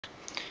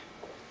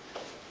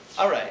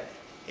Alright,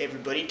 hey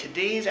everybody,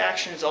 today's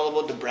action is all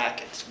about the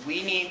brackets.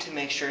 We need to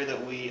make sure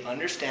that we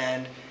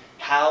understand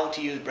how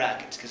to use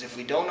brackets, because if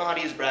we don't know how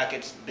to use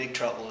brackets, big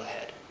trouble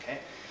ahead. Okay?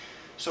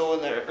 So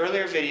in the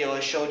earlier video I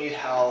showed you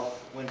how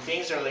when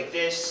things are like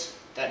this,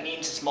 that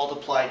means it's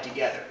multiplied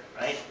together,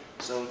 right?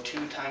 So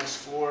 2 times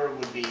 4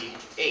 would be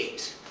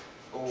 8,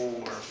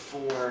 or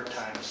 4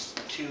 times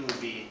 2 would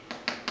be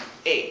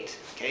 8.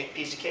 Okay,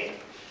 piece of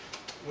cake.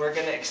 We're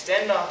going to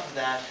extend off of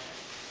that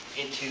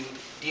into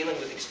dealing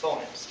with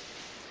exponents.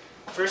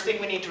 First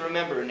thing we need to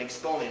remember in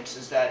exponents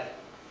is that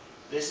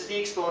this is the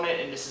exponent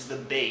and this is the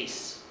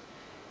base.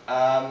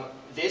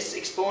 This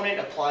exponent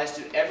applies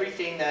to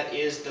everything that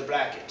is the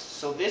brackets.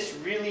 So this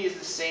really is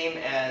the same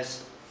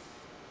as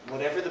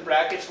whatever the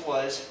brackets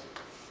was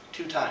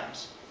 2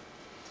 times.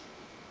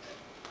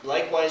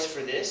 Likewise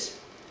for this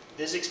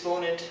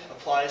exponent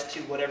applies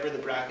to whatever the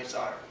brackets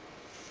are.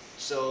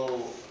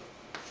 So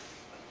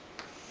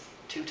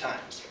 2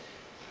 times.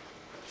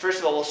 First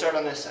of all, we'll start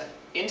on this side.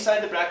 Inside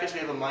the brackets we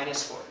have a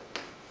minus 4.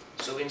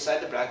 So inside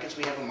the brackets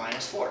we have a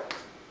minus 4.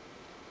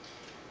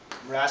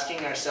 We're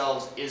asking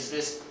ourselves,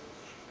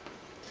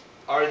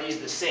 are these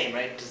the same,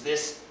 right? Does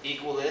this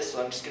equal this?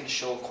 So I'm just going to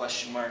show a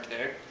question mark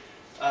there.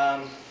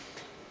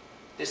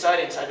 This side,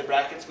 inside the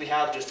brackets, we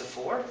have just a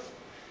 4.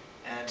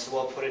 And so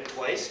I'll put it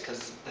twice,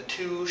 because the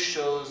 2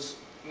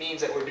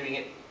 means that we're doing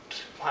it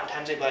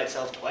times it by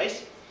itself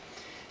twice.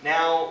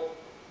 Now,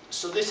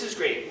 so this is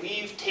great.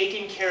 We've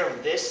taken care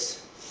of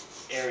this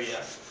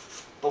area,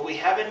 but we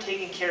haven't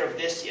taken care of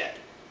this yet.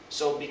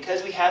 So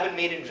because we haven't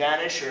made it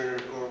vanish or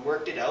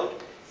worked it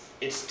out,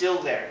 it's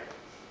still there.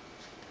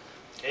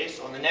 Okay,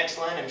 so on the next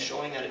line I'm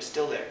showing that it's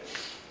still there.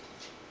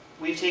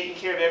 We've taken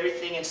care of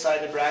everything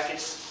inside the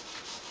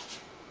brackets,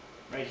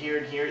 right here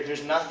and here.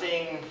 There's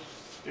nothing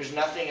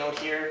out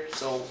here,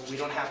 so we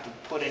don't have to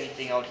put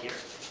anything out here.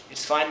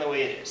 It's fine the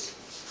way it is.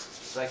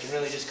 So I can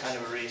really just kind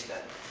of erase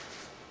that.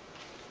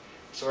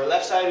 So our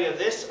left side we have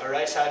this, our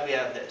right side we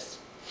have this.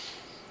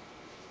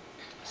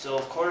 So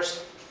of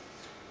course,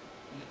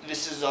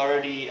 this is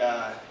already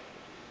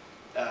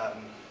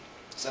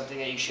something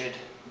that you should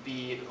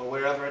be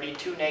aware of already.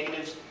 2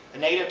 negatives. A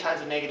negative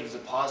times a negative is a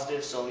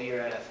positive, so you're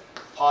at a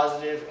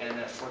positive, and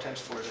 4 times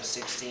 4 is a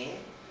 16.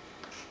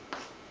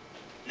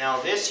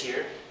 Now this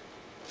here,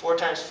 4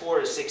 times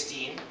 4 is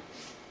 16.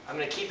 I'm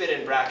going to keep it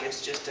in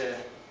brackets just to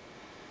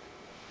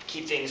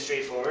keep things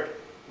straightforward.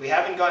 We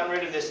haven't gotten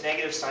rid of this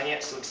negative sign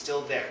yet, so it's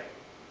still there.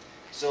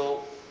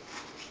 So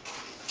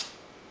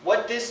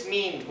what this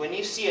means, when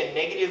you see a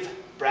negative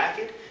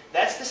bracket,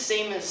 that's the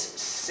same as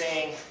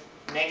saying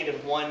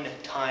negative 1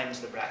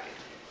 times the bracket.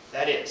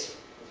 That is,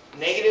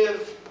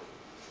 negative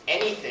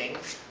anything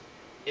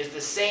is the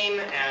same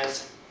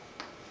as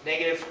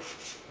negative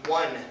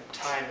 1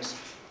 times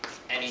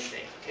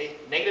anything. Okay?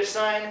 Negative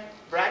sign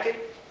bracket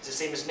is the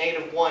same as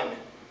negative 1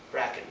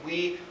 bracket.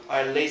 We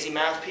are lazy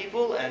math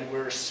people and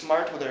we're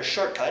smart with our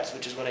shortcuts,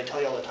 which is what I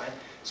tell you all the time.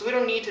 So we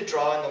don't need to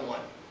draw in the 1.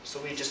 So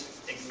we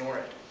just ignore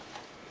it.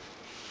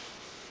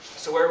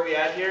 So where are we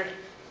at here?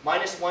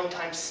 Minus 1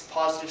 times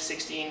positive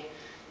 16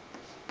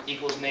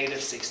 equals negative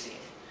 16.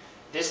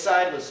 This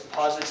side was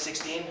positive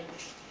 16.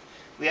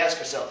 We ask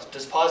ourselves,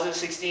 does positive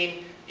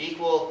 16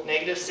 equal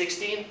negative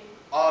 16?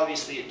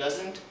 Obviously it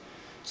doesn't.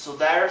 So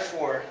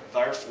therefore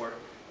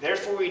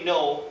we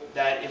know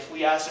that if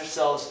we ask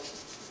ourselves,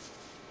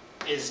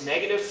 is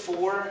negative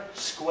 4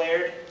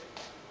 squared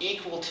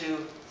equal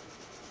to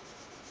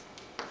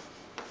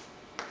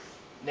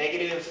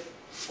negative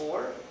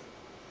 4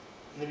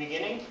 in the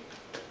beginning?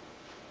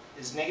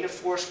 Is negative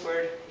 4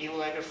 squared equal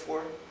to negative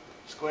 4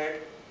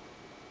 squared?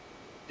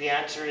 The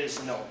answer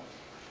is no.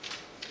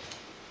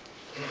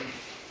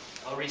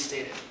 I'll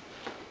restate it.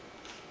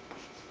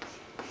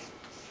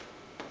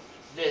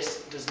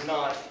 This does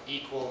not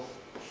equal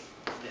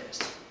this.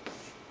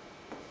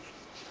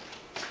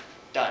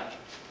 Done.